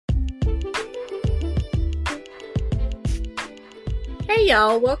Hey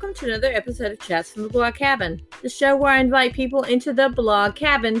y'all, welcome to another episode of Chats from the Blog Cabin, the show where I invite people into the blog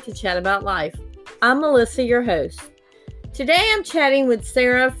cabin to chat about life. I'm Melissa, your host. Today I'm chatting with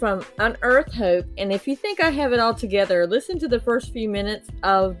Sarah from UnEarth Hope, and if you think I have it all together, listen to the first few minutes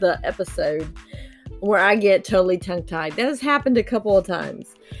of the episode where I get totally tongue-tied. That has happened a couple of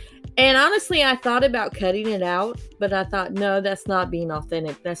times. And honestly, I thought about cutting it out, but I thought, no, that's not being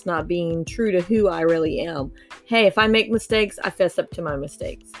authentic. That's not being true to who I really am. Hey, if I make mistakes, I fess up to my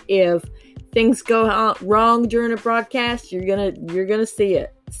mistakes. If things go wrong during a broadcast, you're gonna see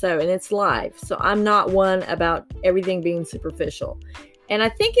it. And it's live. So I'm not one about everything being superficial. And I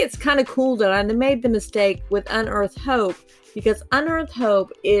think it's kind of cool that I made the mistake with UnEarth Hope, because UnEarth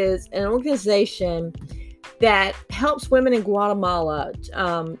Hope is an organization that helps women in Guatemala,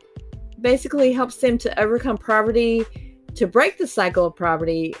 basically helps them to overcome poverty, to break the cycle of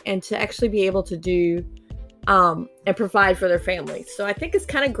poverty, and to actually be able to do and provide for their families. So I think it's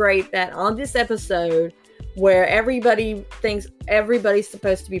kind of great that on this episode, where everybody thinks everybody's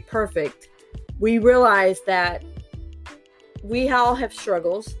supposed to be perfect, we realize that we all have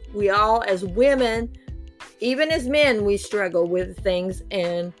struggles. We all, as women, even as men, we struggle with things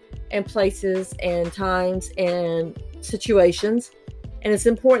and places and times and situations. And it's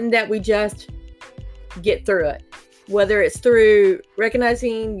important that we just get through it. Whether it's through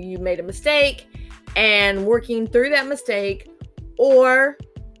recognizing you made a mistake and working through that mistake, or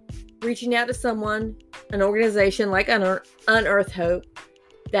reaching out to someone, an organization like UnEarth Hope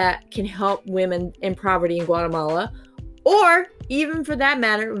that can help women in poverty in Guatemala, or even for that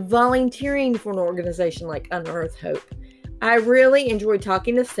matter, volunteering for an organization like UnEarth Hope. I really enjoyed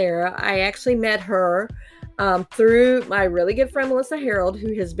talking to Sarah. I actually met her through my really good friend, Melissa Harold,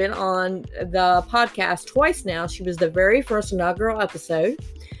 who has been on the podcast twice now. She was the very first inaugural episode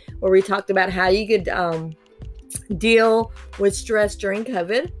where we talked about how you could deal with stress during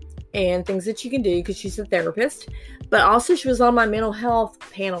COVID and things that you can do, because she's a therapist. But also she was on my mental health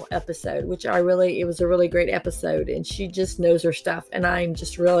panel episode, which it was a really great episode, and she just knows her stuff. And I'm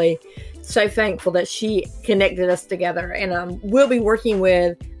just really so thankful that she connected us together. And we'll be working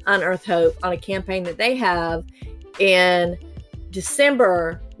with UnEarth Hope on a campaign that they have in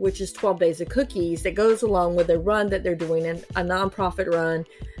December, which is 12 Days of Cookies, that goes along with a run that they're doing, a nonprofit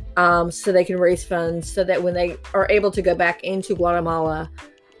run, so they can raise funds so that when they are able to go back into Guatemala,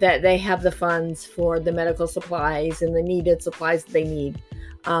 that they have the funds for the medical supplies and the needed supplies that they need.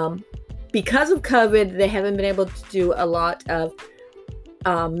 Because of COVID, they haven't been able to do a lot of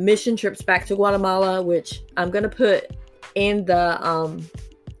mission trips back to Guatemala, which I'm going to put in the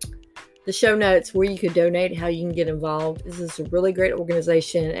show notes where you could donate, how you can get involved. This is a really great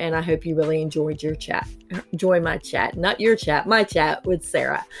organization, and I hope you really enjoyed my chat, not your chat, my chat with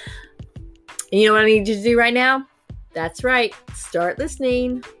Sarah. And you know what I need you to do right now? That's right. Start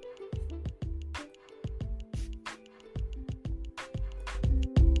listening.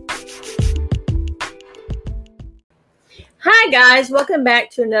 Hi guys, welcome back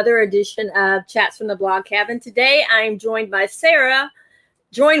to another edition of Chats from the Blog Cabin. Today I am joined with Sarah.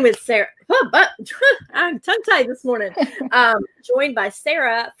 I'm tongue-tied this morning. Joined by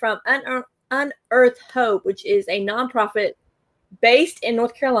Sarah from UnEarth Hope, which is a nonprofit based in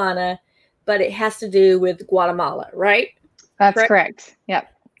North Carolina, but it has to do with Guatemala, right? That's correct.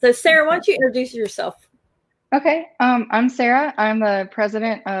 Yep. So Sarah, why don't you introduce yourself? Okay. I'm Sarah. I'm the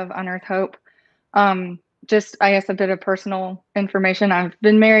president of UnEarth Hope. Just, I guess, a bit of personal information. I've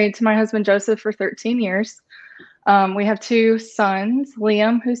been married to my husband, Joseph, for 13 years. We have two sons,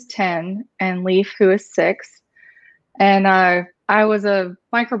 Liam, who's 10, and Leaf, who is 6. And I was a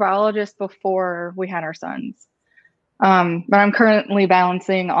microbiologist before we had our sons. But I'm currently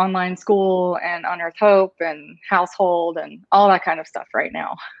balancing online school and UnEarth Hope and household and all that kind of stuff right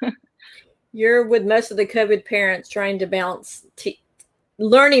now. You're with most of the COVID parents trying to balance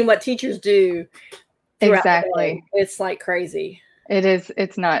learning what teachers do. Exactly. It's like crazy. It is.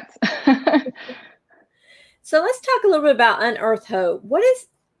 It's nuts. So let's talk a little bit about UnEarth Hope.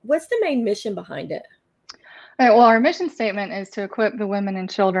 What's the main mission behind it? All right, well, our mission statement is to equip the women and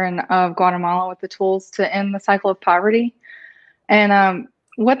children of Guatemala with the tools to end the cycle of poverty. And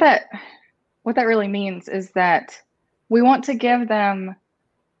what that really means is that we want to give them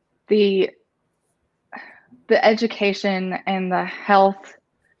the education and the health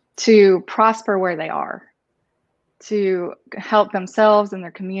to prosper where they are, to help themselves and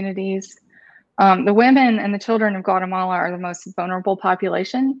their communities. The women and the children of Guatemala are the most vulnerable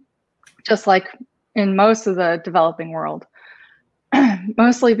population, just like in most of the developing world,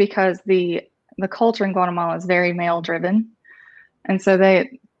 mostly because the culture in Guatemala is very male driven. And so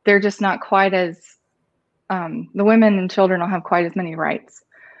they're just not quite as the women and children don't have quite as many rights.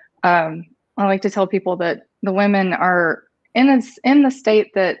 I like to tell people that the women are in the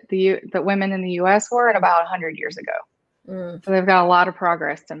state that that women in the U.S. were at about 100 years ago. So they've got a lot of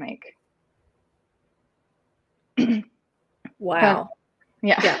progress to make. Wow. But,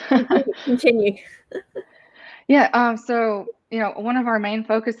 yeah. Continue. Yeah. So, one of our main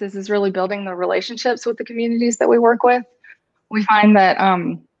focuses is really building the relationships with the communities that we work with. We find that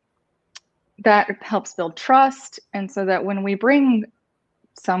that helps build trust. And so that when we bring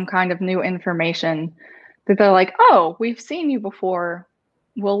some kind of new information, that they're like, oh, we've seen you before.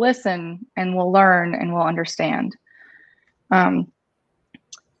 We'll listen and we'll learn and we'll understand. So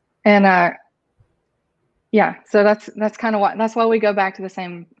that's kind of that's why we go back to the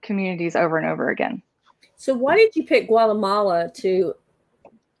same communities over and over again. So why did you pick Guatemala to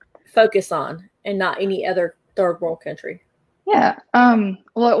focus on and not any other third world country? Yeah.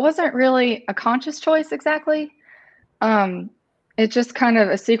 Well, it wasn't really a conscious choice exactly. It just kind of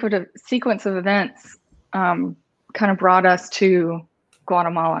a sequence of events kind of brought us to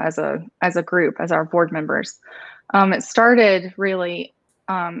Guatemala as a group, as our board members. It started really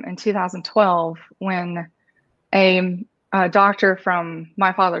in 2012 when a doctor from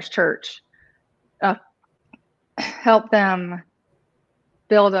my father's church helped them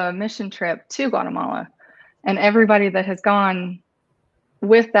build a mission trip to Guatemala. And everybody that has gone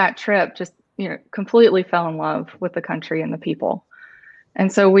with that trip just, completely fell in love with the country and the people.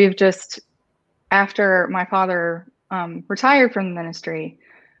 And so we've just, after my father retired from the ministry,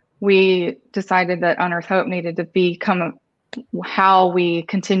 we decided that UnEarth Hope needed to become how we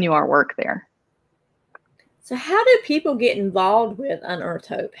continue our work there. So how do people get involved with UnEarth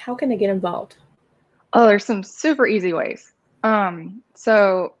Hope? How can they get involved? Oh, there's some super easy ways.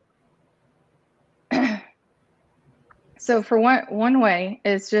 So for one way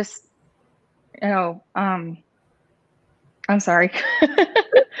is just, I'm sorry.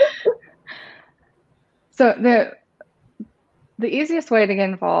 So the easiest way to get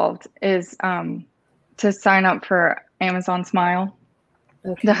involved is to sign up for Amazon Smile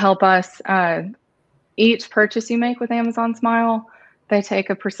to help us. Each purchase you make with Amazon Smile, they take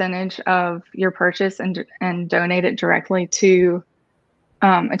a percentage of your purchase and donate it directly to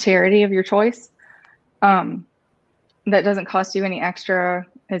a charity of your choice. That doesn't cost you any extra.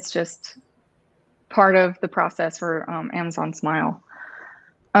 It's just part of the process for Amazon Smile.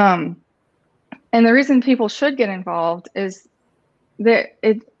 And the reason people should get involved is that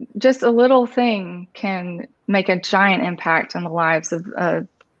just a little thing can make a giant impact on the lives of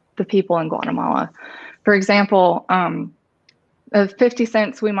the people in Guatemala. For example, the 50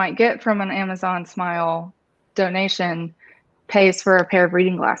 cents we might get from an Amazon Smile donation pays for a pair of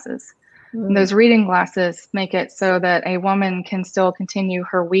reading glasses. And those reading glasses make it so that a woman can still continue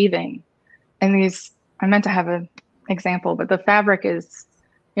her weaving. And I meant to have an example, but the fabric is,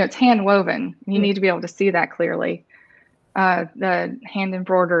 it's hand woven. You need to be able to see that clearly. The hand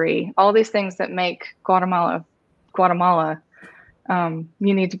embroidery, all these things that make Guatemala, you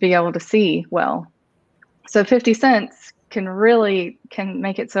need to be able to see well. So 50 cents can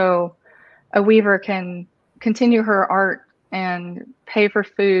make it so a weaver can continue her art and pay for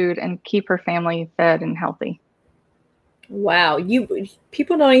food and keep her family fed and healthy. Wow.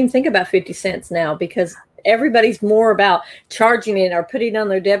 People don't even think about 50 cents now because everybody's more about charging it or putting it on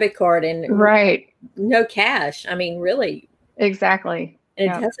their debit card and right. No cash. I mean, really. Exactly. And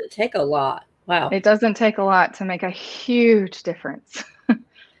it doesn't take a lot. Wow. It doesn't take a lot to make a huge difference.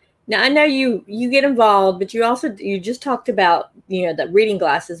 Now, I know you get involved, but you just talked about, the reading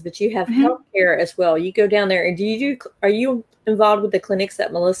glasses, but you have healthcare as well. You go down there and are you involved with the clinics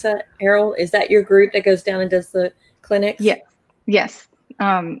that Melissa Harrell, is that your group that goes down and does the clinics? Yeah. Yes.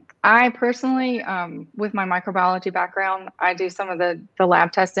 I personally, with my microbiology background, I do some of the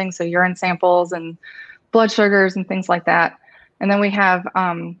lab testing. So urine samples and blood sugars and things like that. And then we have,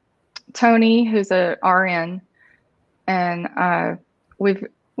 Tony, who's a RN, and,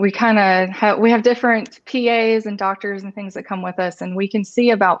 we have different PAs and doctors and things that come with us, and we can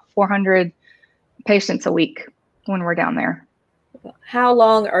see about 400 patients a week when we're down there. How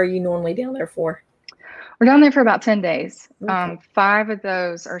long are you normally down there for? We're down there for about 10 days. Okay. 5 of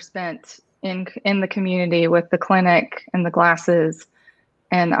those are spent in the community with the clinic and the glasses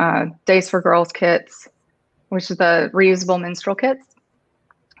and Days for Girls kits, which is the reusable menstrual kits,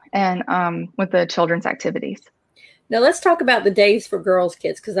 and with the children's activities. Now let's talk about the Days for Girls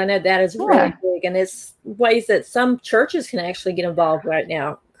kits, because I know that is really big, and it's ways that some churches can actually get involved right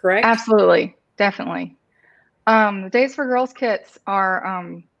now, correct? Absolutely. Definitely. The Days for Girls kits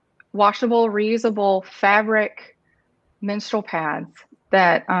are washable, reusable fabric menstrual pads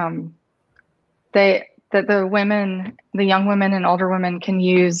that that the young women and older women can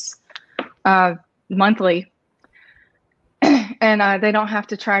use monthly, and they don't have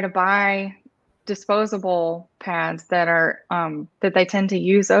to try to buy disposable pads that are that they tend to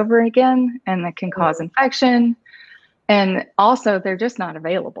use over again, and that can cause infection. And also, they're just not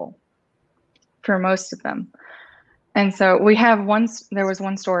available for most of them. And so there was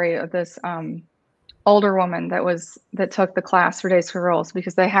one story of this older woman that took the class for Days for Girls,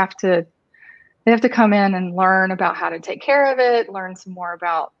 because they have to come in and learn about how to take care of it, learn some more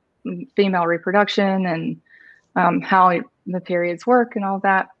about female reproduction and how the periods work and all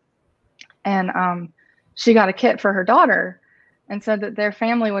that. And she got a kit for her daughter and said that their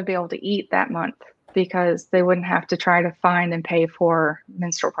family would be able to eat that month because they wouldn't have to try to find and pay for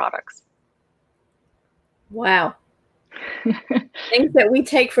menstrual products. Wow. Things that we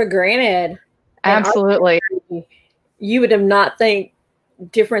take for granted. Absolutely. You would have not think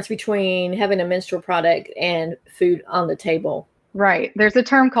difference between having a menstrual product and food on the table. Right. There's a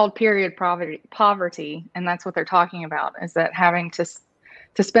term called period poverty, and that's what they're talking about, is that having to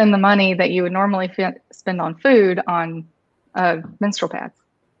spend the money that you would normally spend on food on menstrual pads.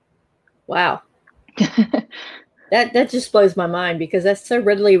 Wow. That just blows my mind, because that's so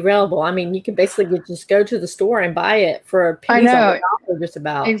readily available. I mean, you can basically just go to the store and buy it for pennies on the dollar, just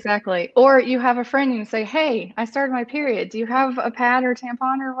about. Exactly. Or you have a friend and you say, "Hey, I started my period. Do you have a pad or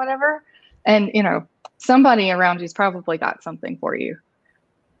tampon or whatever?" And somebody around you's probably got something for you.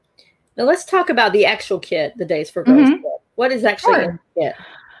 Now let's talk about the actual kit, the Days for Girls kit. What is actually in the kit?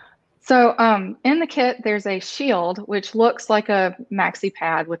 So in the kit, there's a shield, which looks like a maxi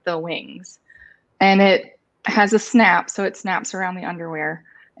pad with the wings. And it has a snap, so it snaps around the underwear.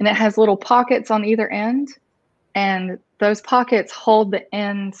 And it has little pockets on either end. And those pockets hold the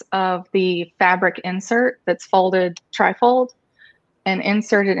ends of the fabric insert that's folded trifold and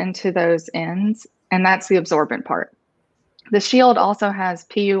inserted into those ends. And that's the absorbent part. The shield also has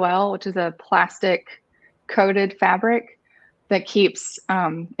PUL, which is a plastic coated fabric that keeps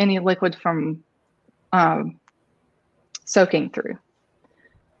any liquid from soaking through.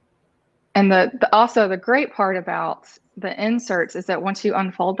 And also the great part about the inserts is that once you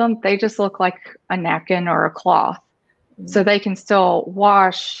unfold them, they just look like a napkin or a cloth. Mm-hmm. So they can still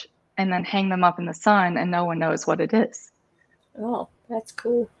wash and then hang them up in the sun and no one knows what it is. Oh, that's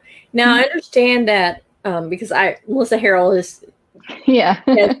cool. Now I understand that because Melissa Harrell is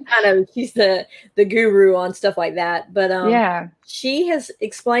she's the guru on stuff like that. But she has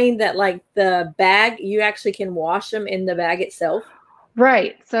explained that like the bag, you actually can wash them in the bag itself.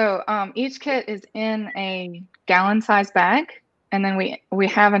 Right. So each kit is in a gallon-sized bag, and then we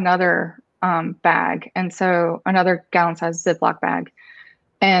have another bag, and so another gallon-sized Ziploc bag,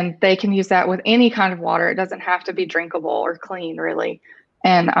 and they can use that with any kind of water. It doesn't have to be drinkable or clean, really.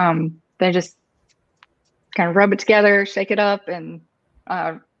 And they just kind of rub it together, shake it up, and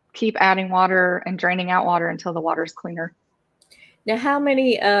keep adding water and draining out water until the water is cleaner. Now, how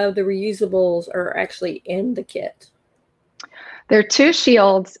many of the reusables are actually in the kit? There are 2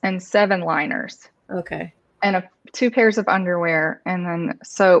 shields and 7 liners. Okay. And 2 pairs of underwear, and then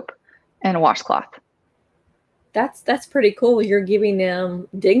soap and a washcloth. That's pretty cool. You're giving them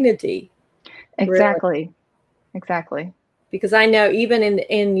dignity. Exactly. Really. Exactly. Because I know even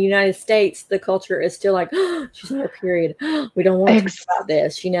in the United States, the culture is still like, oh, she's on her period. We don't want to talk about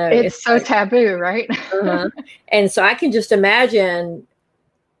this. It's so like, taboo, right? And so I can just imagine,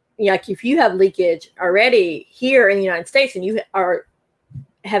 like if you have leakage already here in the United States and you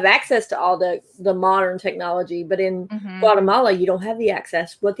have access to all the modern technology, but in Guatemala, you don't have the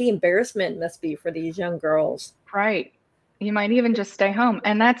access. What the embarrassment must be for these young girls. Right. You might even just stay home.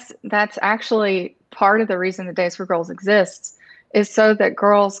 And that's actually part of the reason that Days for Girls exists, is so that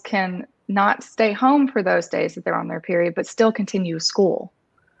girls can not stay home for those days that they're on their period, but still continue school.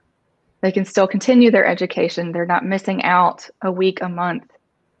 They can still continue their education. They're not missing out a week, a month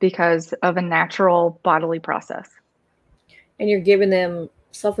because of a natural bodily process. And you're giving them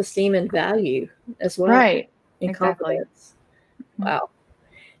self-esteem and value as well. Right. And confidence. Wow.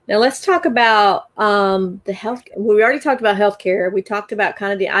 Now let's talk about the health. We already talked about healthcare. We talked about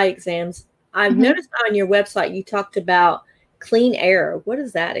kind of the eye exams. I've noticed on your website you talked about clean air. What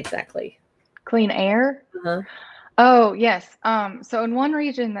is that exactly? Clean air? Uh-huh. Oh, yes. So in one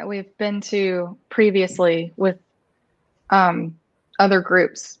region that we've been to previously with other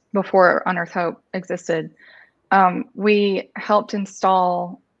groups before UnEarth Hope existed, we helped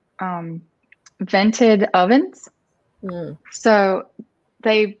install vented ovens. So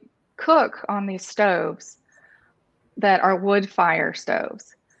they cook on these stoves that are wood fire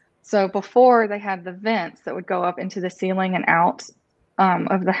stoves. So before, they had the vents that would go up into the ceiling and out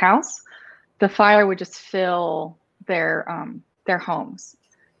of the house. the fire would just fill their homes.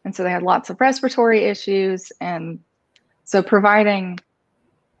 And so they had lots of respiratory issues. And so providing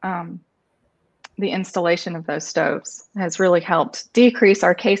the installation of those stoves has really helped decrease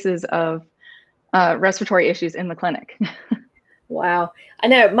our cases of respiratory issues in the clinic. Wow. I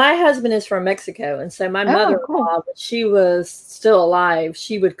know my husband is from Mexico. And so my mother-in-law, cool. when she was still alive,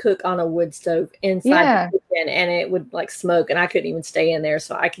 she would cook on a wood stove inside the kitchen, and it would like smoke, and I couldn't even stay in there.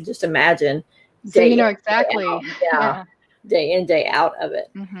 So I could just imagine so exactly. Day in, day out of it.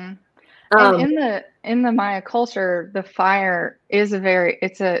 Mm-hmm. And in the Maya culture, the fire is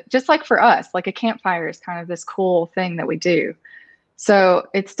just like for us, like a campfire is kind of this cool thing that we do. So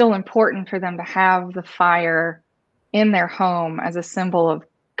it's still important for them to have the fire in their home as a symbol of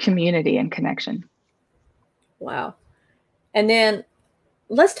community and connection. Wow. And then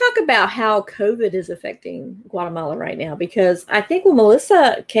let's talk about how COVID is affecting Guatemala right now, because I think when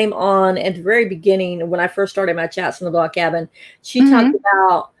Melissa came on at the very beginning, when I first started my chats in the blog cabin, she talked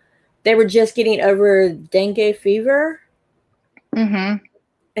about they were just getting over dengue fever. Mm-hmm.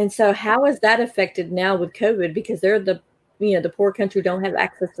 And so how is that affected now with COVID? Because they're the poor country don't have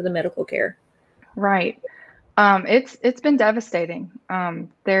access to the medical care. Right. It's been devastating.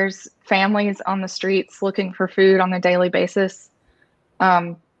 There's families on the streets looking for food on a daily basis.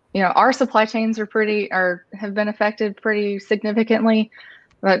 Our supply chains have been affected pretty significantly,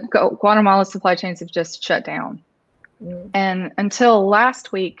 but Guatemala's supply chains have just shut down. And until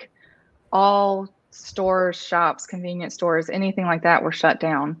last week, all stores, shops, convenience stores, anything like that were shut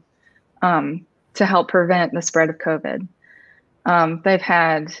down to help prevent the spread of COVID. They've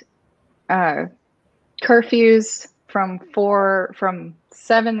had curfews from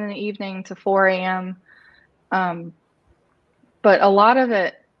 7 in the evening to 4 a.m. But a lot of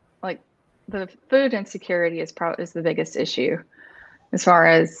it, like the food insecurity is the biggest issue as far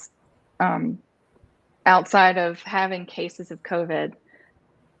as outside of having cases of COVID,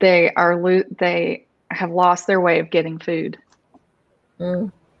 they have lost their way of getting food.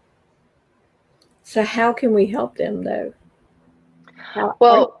 So how can we help them though?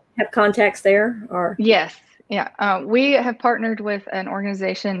 Have contacts there or? Yes. Yeah. We have partnered with an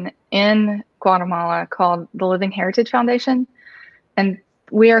organization in Guatemala called the Living Heritage Foundation, and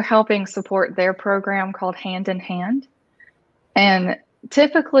we are helping support their program called Hand in Hand. And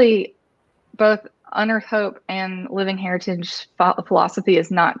typically both UnEarth Hope and Living Heritage philosophy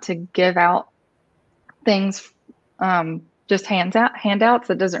is not to give out things, just handouts.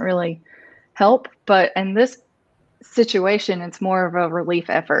 That doesn't really help. But in this situation, it's more of a relief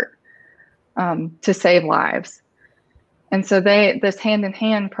effort to save lives. And so this Hand in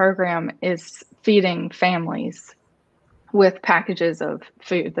Hand program is feeding families with packages of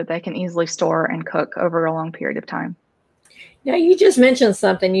food that they can easily store and cook over a long period of time. Now, you just mentioned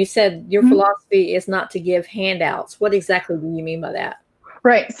something. You said your philosophy is not to give handouts. What exactly do you mean by that?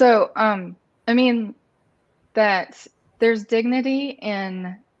 Right. So, I mean that there's dignity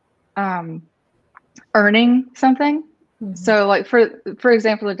in earning something. So, like for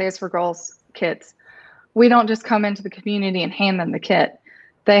example, the Days for Girls kits, we don't just come into the community and hand them the kit.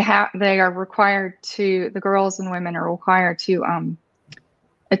 The girls and women are required to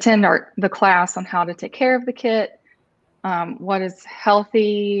attend the class on how to take care of the kit, what is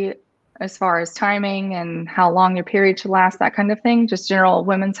healthy as far as timing and how long your period should last, that kind of thing, just general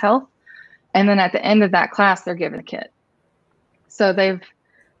women's health. And then at the end of that class, they're given a kit. So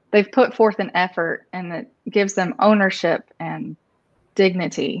they've put forth an effort, and it gives them ownership and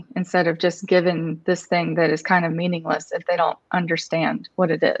dignity instead of just given this thing that is kind of meaningless if they don't understand what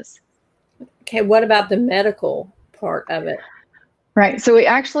it is. Okay, what about the medical part of it? Right. So we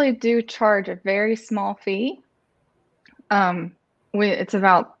actually do charge a very small fee. It's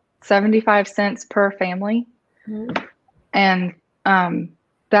about 75 cents per family. And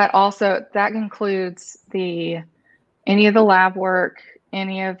that includes any of the lab work,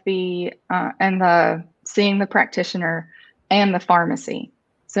 any of the seeing the practitioner, and the pharmacy.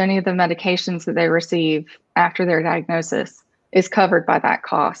 So any of the medications that they receive after their diagnosis is covered by that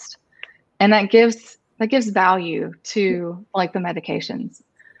cost. And that gives value to like the medications.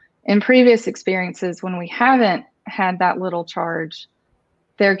 In previous experiences, when we haven't had that little charge,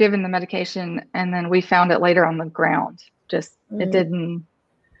 they're given the medication and then we found it later on the ground. Just it didn't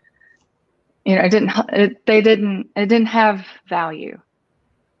have value.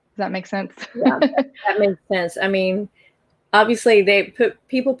 Does that make sense? Yeah, that makes sense. I mean, obviously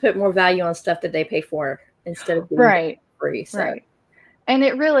people put more value on stuff that they pay for instead of being free. So. Right. And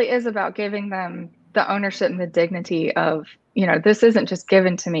it really is about giving them the ownership and the dignity of, this isn't just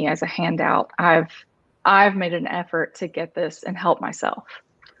given to me as a handout. I've made an effort to get this and help myself.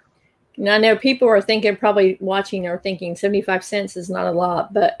 Now, I know people are thinking, probably watching or thinking 75 cents is not a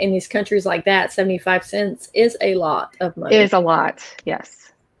lot, but in these countries like that, 75 cents is a lot of money. It is a lot.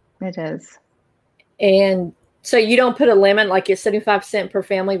 Yes, it is. And so you don't put a limit, like it's 75 cents per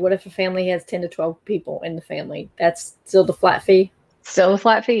family. What if a family has 10 to 12 people in the family? That's still the flat fee? Still a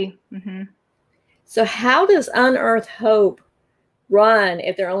flat fee. Mm-hmm. So how does UnEarth Hope run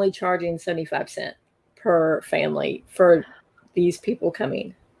if they're only charging 75 cents per family for these people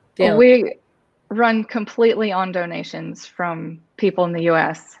coming down? We run completely on donations from people in the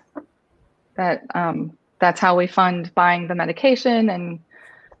U.S. That's how we fund buying the medication and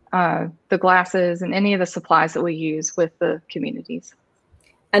the glasses and any of the supplies that we use with the communities.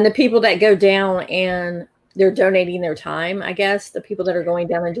 And the people that go down and they're donating their time, I guess, the people that are going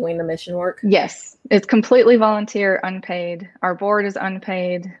down and doing the mission work? Yes, it's completely volunteer, unpaid. Our board is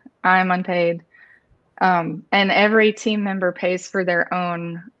unpaid. I'm unpaid. And every team member pays for their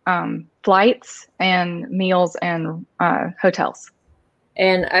own flights and meals and hotels.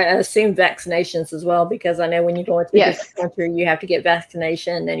 And I assume vaccinations as well, because I know when you go into a different country, you have to get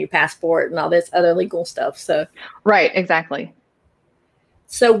vaccination and your passport and all this other legal stuff. So, right, exactly.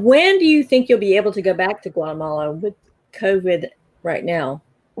 So when do you think you'll be able to go back to Guatemala with COVID right now?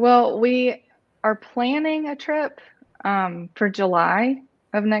 Well, we are planning a trip for July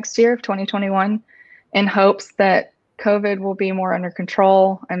of next year, of 2021, in hopes that COVID will be more under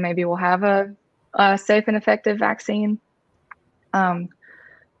control and maybe we'll have a safe and effective vaccine.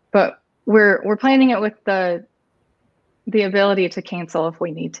 But we're planning it with the ability to cancel if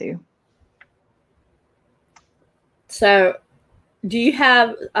we need to. So do you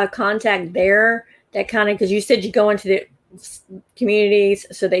have a contact there that kind of, because you said you go into the communities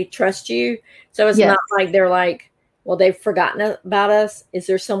so they trust you. So it's not like they're like, well, they've forgotten about us. Is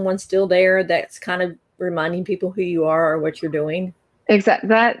there someone still there that's kind of reminding people who you are or what you're doing? Exactly.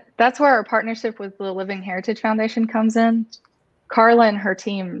 That's where our partnership with the Living Heritage Foundation comes in. Carla and her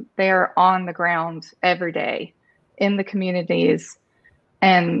team, they are on the ground every day in the communities.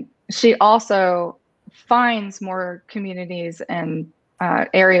 And she also finds more communities and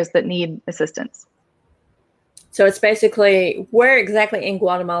areas that need assistance. So it's basically, where exactly in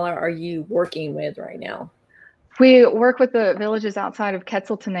Guatemala are you working with right now? We work with the villages outside of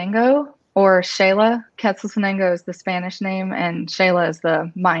Quetzaltenango, or Xela. Quetzaltenango is the Spanish name and Xela is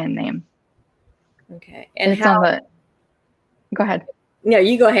the Mayan name. Okay. And it's on the, go ahead. No,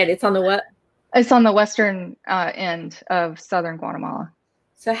 you go ahead. It's on the what? It's on the western end of southern Guatemala.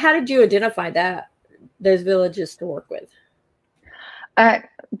 So how did you identify those villages to work with?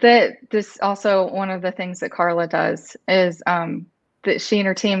 This also, one of the things that Carla does is that she and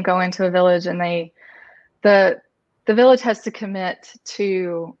her team go into a village and the village has to commit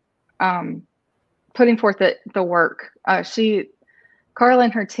to putting forth the work. Carla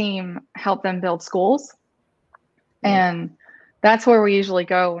and her team help them build schools. And that's where we usually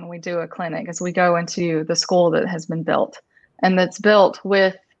go when we do a clinic, is we go into the school that has been built and that's built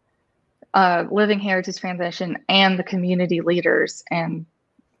with Living Heritage Foundation and the community leaders and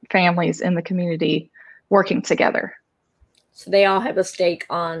families in the community working together. So they all have a stake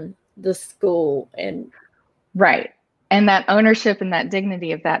on the school. And right. And that ownership and that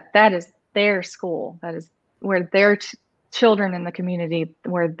dignity of that is their school. That is where their children in the community,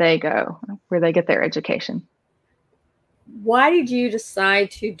 where they go, where they get their education. Why did you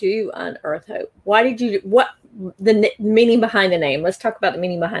decide to do UnEarth Hope? What the meaning behind the name? Let's talk about the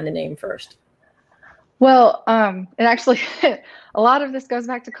meaning behind the name first. Well, it actually, a lot of this goes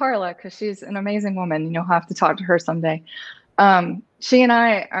back to Carla because she's an amazing woman and you'll have to talk to her someday. She and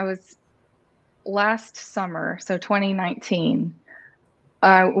I was last summer, so 2019,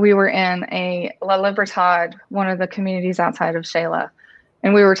 we were in La Libertad, one of the communities outside of Xela,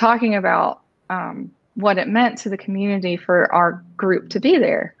 and we were talking about what it meant to the community for our group to be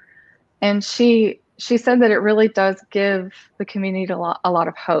there. And she said that it really does give the community a lot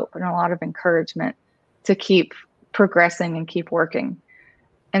of hope and a lot of encouragement to keep progressing and keep working.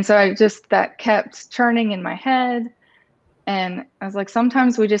 And so that kept churning in my head. And I was like,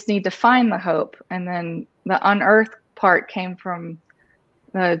 sometimes we just need to find the hope. And then the unearth part came from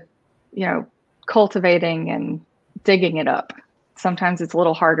the, cultivating and digging it up. Sometimes it's a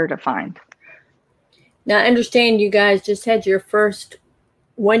little harder to find. Now, I understand you guys just had your first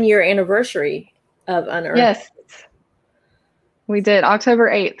 1-year anniversary of UnEarth. Yes, we did. October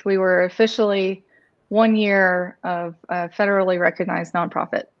 8th, we were officially 1 year of a federally recognized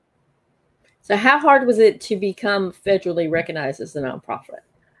nonprofit. So how hard was it to become federally recognized as a nonprofit?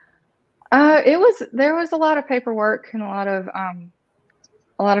 There was a lot of paperwork and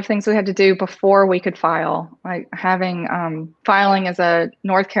a a lot of things we had to do before we could file, like having filing as a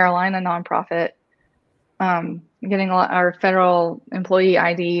North Carolina nonprofit, getting our federal employee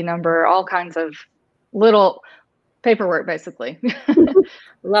ID number, all kinds of little paperwork, basically. A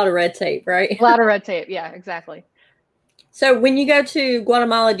lot of red tape, right? A lot of red tape. Yeah, exactly. So when you go to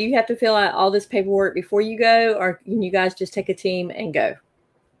Guatemala, do you have to fill out all this paperwork before you go, or can you guys just take a team and go?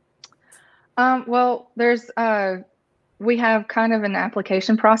 Well, we have kind of an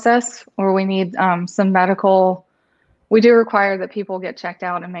application process where we need some medical. We do require that people get checked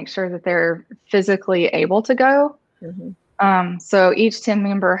out and make sure that they're physically able to go. Mm-hmm. So each team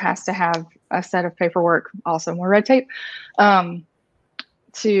member has to have a set of paperwork, also more red tape,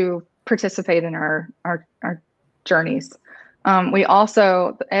 to participate in our journeys. We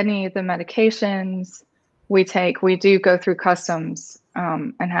also, any of the medications we take, we do go through customs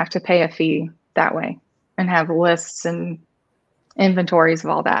and have to pay a fee that way and have lists and inventories of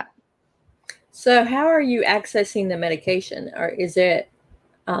all that. So how are you accessing the medication? Or is it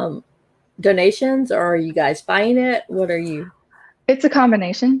donations, or are you guys buying it? What are you? It's a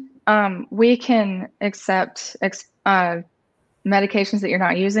combination. We can accept medications that you're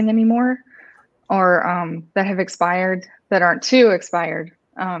not using anymore, or that have expired, that aren't too expired,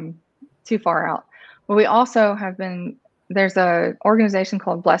 too far out. But we also there's an organization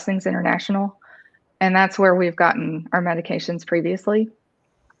called Blessings International, and that's where we've gotten our medications previously.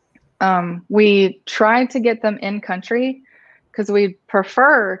 We tried to get them in country because we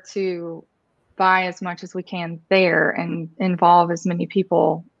prefer to buy as much as we can there and involve as many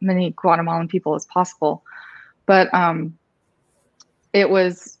Guatemalan people as possible. But it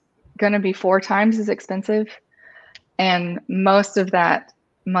was going to be 4 times as expensive, and most of that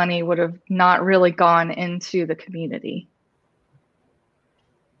money would have not really gone into the community.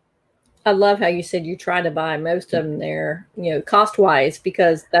 I love how you said you try to buy most of them there, cost wise,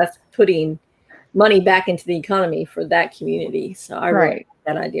 because that's putting money back into the economy for that community. So I really like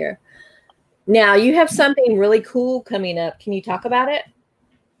that idea. Now you have something really cool coming up. Can you talk about it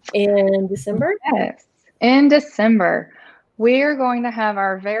in December? Yes, in December. We are going to have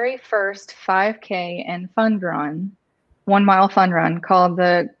our very first 5K and fun run, 1 mile fun run called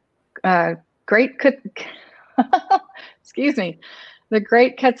the Great the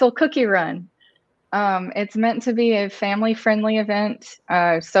Great Quetzal Cookie Run. It's meant to be a family-friendly event,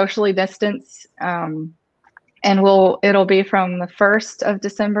 socially distanced, and it'll be from the 1st of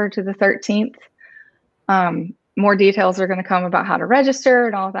December to the 13th. More details are going to come about how to register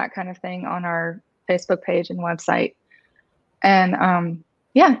and all that kind of thing on our Facebook page and website. And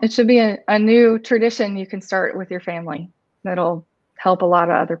it should be a new tradition you can start with your family that'll help a lot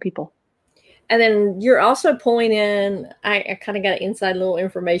of other people. And then you're also pulling in, I kind of got inside little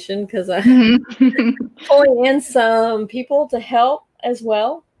information because pulling in some people to help as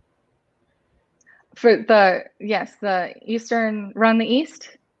well. For the Eastern Run the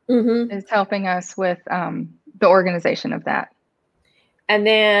East is helping us with the organization of that. And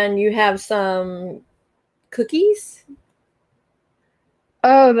then you have some cookies.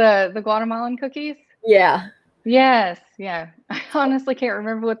 Oh, the Guatemalan cookies? Yeah. Yes. Yeah. I honestly can't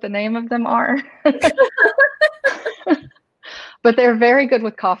remember what the name of them are. But they're very good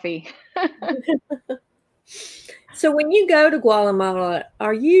with coffee. So when you go to Guatemala,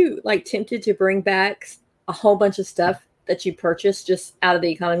 are you tempted to bring back a whole bunch of stuff that you purchased just out of the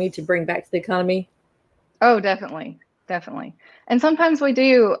economy to bring back to the economy? Oh, definitely. Definitely. And sometimes we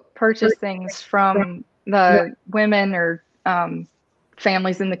do purchase things from the women or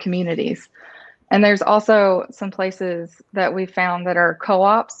families in the communities. And there's also some places that we found that are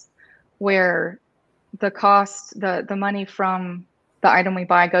co-ops where the cost, the money from the item we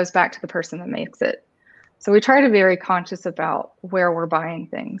buy goes back to the person that makes it. So we try to be very conscious about where we're buying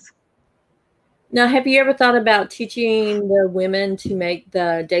things. Now, have you ever thought about teaching the women to make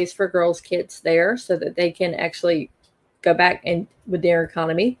the Days for Girls kits there so that they can actually go back and with their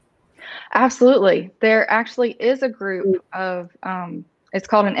economy? Absolutely. There actually is a group of, it's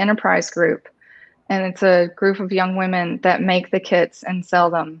called an enterprise group. And it's a group of young women that make the kits and sell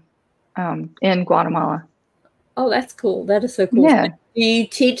them in Guatemala. Oh, that's cool. That is so cool. Yeah. So you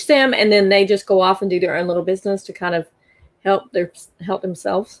teach them and then they just go off and do their own little business to kind of help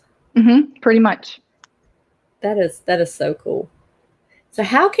themselves? Pretty much. That is so cool. So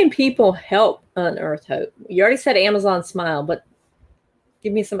how can people help UnEarth Hope? You already said Amazon Smile, but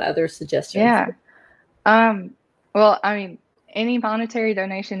give me some other suggestions. Yeah. Well, I mean, any monetary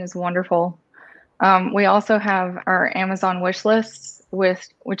donation is wonderful. We also have our Amazon wish lists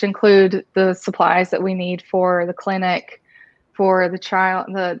which include the supplies that we need for the clinic, for the child,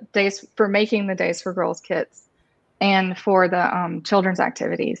 for making the Days for Girls kits. and for the children's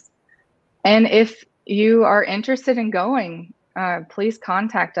activities. And if you are interested in going, please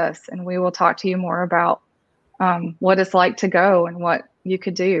contact us and we will talk to you more about what it's like to go and what you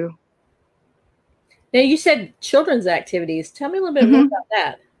could do. Now, you said children's activities. Tell me a little bit more about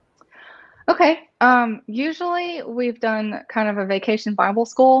that. Okay. Usually we've done kind of a vacation Bible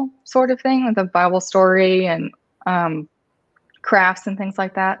school sort of thing with a Bible story and crafts and things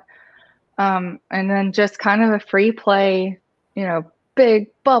like that. And then just kind of a free play, big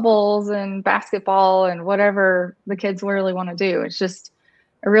bubbles and basketball and whatever the kids really want to do. It's just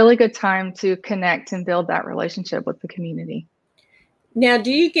a really good time to connect and build that relationship with the community. Now,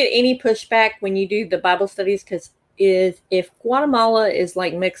 do you get any pushback when you do the Bible studies? Because if Guatemala is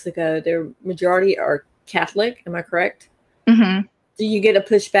like Mexico, their majority are Catholic. Am I correct? Mm-hmm. Do you get a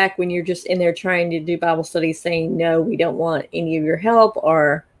pushback when you're just in there trying to do Bible studies saying, no, we don't want any of your help?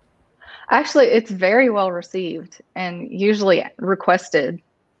 Or actually, it's very well received and usually requested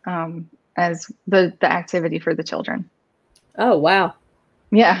as the activity for the children. Oh, wow.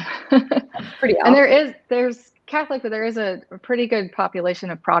 Yeah. Pretty awesome. And there's Catholic, but there is a pretty good population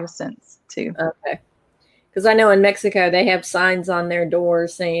of Protestants too. Okay. Because I know in Mexico, they have signs on their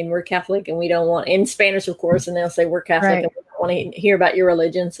doors saying we're Catholic and we don't want, in Spanish, of course, and they'll say we're Catholic and we don't want to hear about your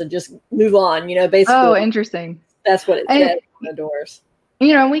religion. So just move on, basically. Oh, interesting. That's what it says on the doors.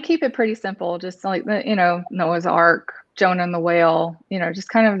 We keep it pretty simple, just like Noah's Ark, Jonah and the whale, just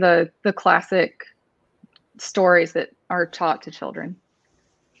kind of the classic stories that are taught to children.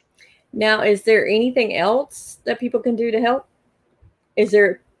 Now, is there anything else that people can do to help? Is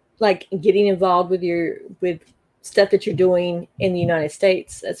there like getting involved with stuff that you're doing in the United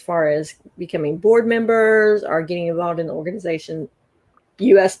States as far as becoming board members or getting involved in the organization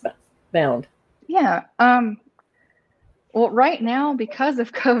US bound? Yeah. Well, right now, because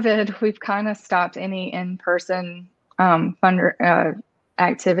of COVID, we've kind of stopped any in-person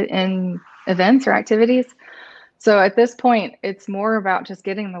activity in events or activities. So at this point, it's more about just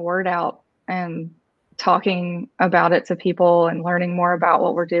getting the word out and talking about it to people and learning more about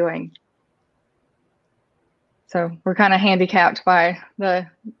what we're doing. So we're kind of handicapped by the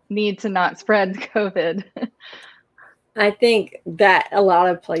need to not spread COVID. I think that a lot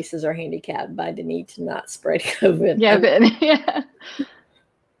of places are handicapped by the need to not spread COVID. Yeah.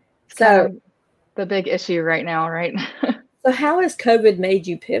 So the big issue right now, right? So how has COVID made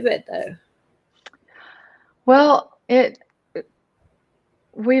you pivot though? Well,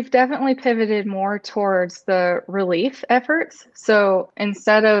 we've definitely pivoted more towards the relief efforts. So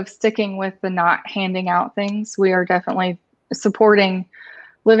instead of sticking with the not handing out things, we are definitely supporting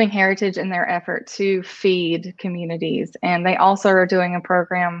Living Heritage in their effort to feed communities. And they also are doing a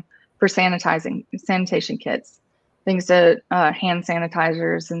program for sanitation kits, things to hand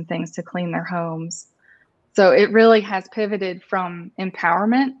sanitizers and things to clean their homes. So it really has pivoted from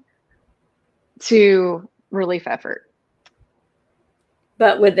empowerment to relief effort.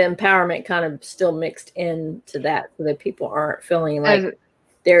 But with the empowerment kind of still mixed into that, so that people aren't feeling like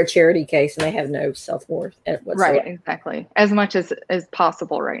they're a charity case and they have no self-worth whatsoever. Right, exactly. As much as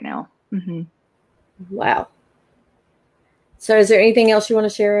possible right now. Mm-hmm. Wow. So is there anything else you want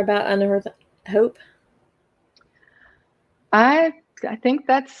to share about UnEarth Hope? I think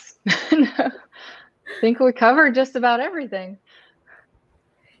that's, I think we covered just about everything.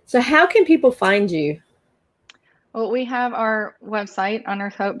 So how can people find you? Well, we have our website,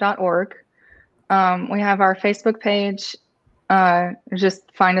 unearthhope.org. We have our Facebook page. Just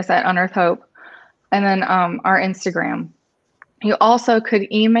find us at UnEarth Hope. And then our Instagram. You also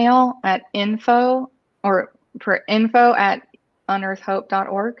could email at info at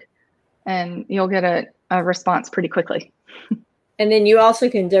unearthhope.org, and you'll get a response pretty quickly. And then you also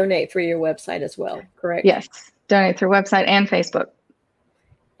can donate through your website as well, correct? Yes, donate through website and Facebook.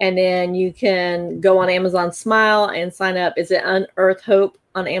 And then you can go on Amazon Smile and sign up. Is it UnEarth Hope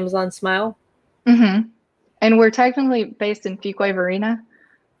on Amazon Smile? Mm-hmm. And we're technically based in Fuquay-Varina.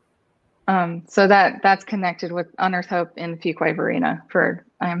 So that's connected with UnEarth Hope in Fuquay-Varina for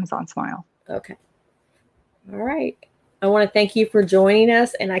Amazon Smile. Okay. All right. I want to thank you for joining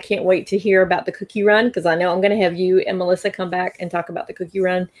us, and I can't wait to hear about the cookie run, because I know I'm going to have you and Melissa come back and talk about the cookie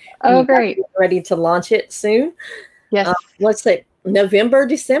run. Oh, great. Ready to launch it soon. Yes. Let's say November,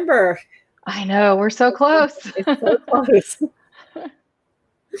 December. I know. We're so close. It's so close.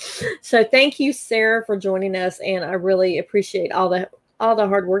 So thank you, Sarah, for joining us. And I really appreciate all the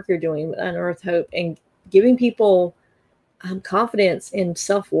hard work you're doing with UnEarth Hope and giving people confidence in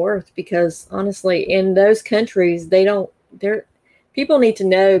self-worth, because honestly, in those countries, people need to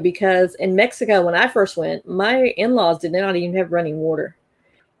know, because in Mexico, when I first went, my in-laws did not even have running water.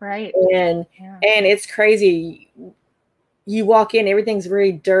 Right. And Yeah. and it's crazy. You walk in, everything's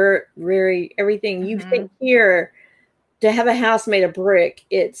very dirt, everything. You think here to have a house made of brick,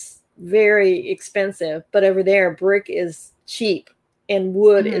 it's very expensive, but over there, brick is cheap and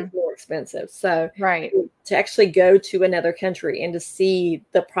wood is more expensive. So Right. to actually go to another country and to see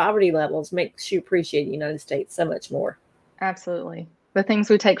the poverty levels makes you appreciate the United States so much more. Absolutely. The things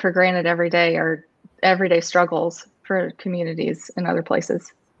we take for granted every day are everyday struggles for communities in other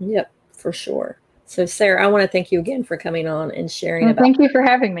places. Yep, for sure. So Sarah, I want to thank you again for coming on and sharing Well, about. thank you for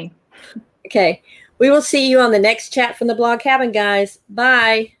having me. Okay. We will see you on the next chat from the Blog Cabin, guys.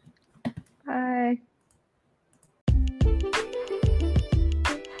 Bye. Bye.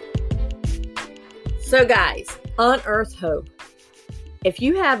 So guys, UnEarth Hope. If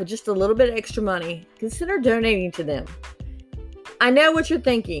you have just a little bit of extra money, consider donating to them. I know what you're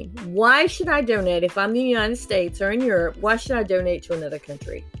thinking. Why should I donate if I'm in the United States or in Europe? Why should I donate to another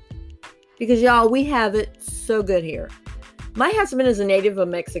country? Because y'all, we have it so good here. My husband is a native of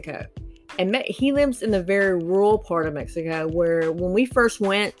Mexico, and he lives in the very rural part of Mexico where when we first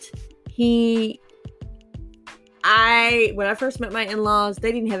went, when I first met my in-laws,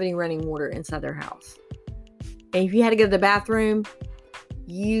 they didn't have any running water inside their house. And if you had to go to the bathroom,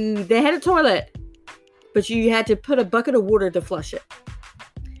 they had a toilet, but you had to put a bucket of water to flush it.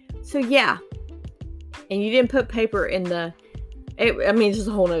 So yeah, and you didn't put paper in it's just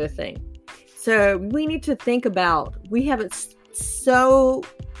a whole other thing. So we need to think about, we have it so,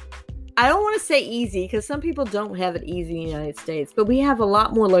 I don't want to say easy, because some people don't have it easy in the United States, but we have a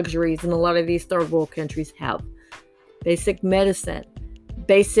lot more luxuries than a lot of these third world countries have. Basic medicine,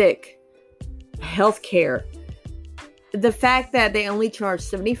 basic health care. The fact that they only charge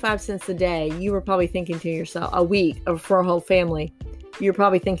 75 cents a day, you were probably thinking to yourself, a week or for a whole family, you're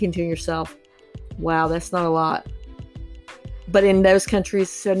probably thinking to yourself, wow, that's not a lot. But in those countries,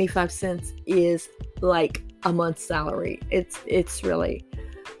 75 cents is like a month's salary. It's really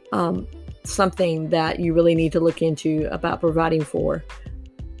something that you really need to look into about providing for.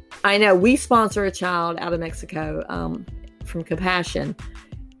 I know we sponsor a child out of Mexico from Compassion,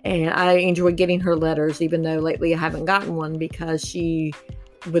 and I enjoy getting her letters, even though lately I haven't gotten one because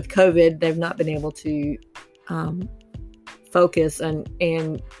with COVID, they've not been able to focus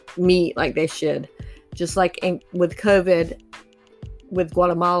and meet like they should. Just like with COVID, with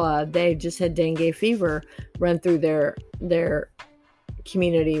Guatemala, they just had dengue fever run through their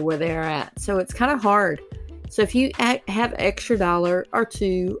community where they're at. So it's kind of hard. So if you have extra $1 or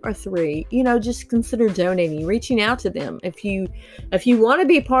 $2 or $3, just consider donating, reaching out to them. If you want to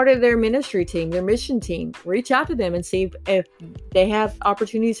be part of their ministry team, their mission team, reach out to them and see if they have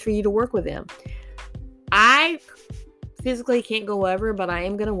opportunities for you to work with them. I physically can't go over, but I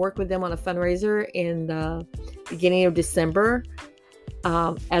am going to work with them on a fundraiser in the beginning of December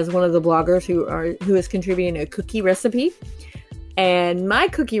as one of the bloggers who is contributing a cookie recipe. And my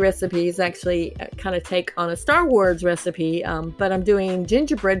cookie recipe is actually kind of take on a Star Wars recipe, but I'm doing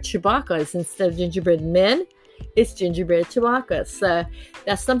gingerbread Chewbacca's instead of gingerbread men. It's gingerbread Chewbacca's. So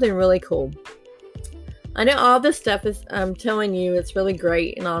that's something really cool. I know all this stuff I'm telling you, it's really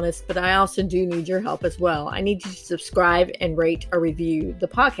great and honest, but I also do need your help as well. I need you to subscribe and rate or review the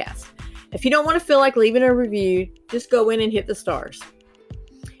podcast. If you don't want to feel like leaving a review, just go in and hit the stars.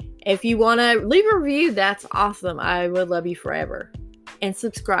 If you want to leave a review, that's awesome. I would love you forever. And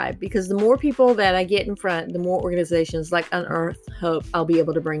subscribe, because the more people that I get in front, the more organizations like UnEarth Hope I'll be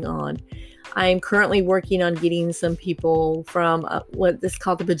able to bring on. I am currently working on getting some people from what is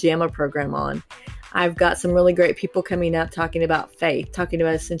called the Pajama Program on. I've got some really great people coming up talking about faith, talking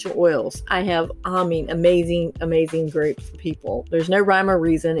about essential oils. I have, amazing, amazing groups of people. There's no rhyme or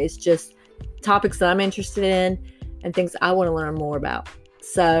reason. It's just topics that I'm interested in and things I want to learn more about.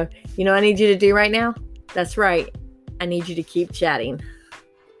 So, I need you to do right now? That's right. I need you to keep chatting.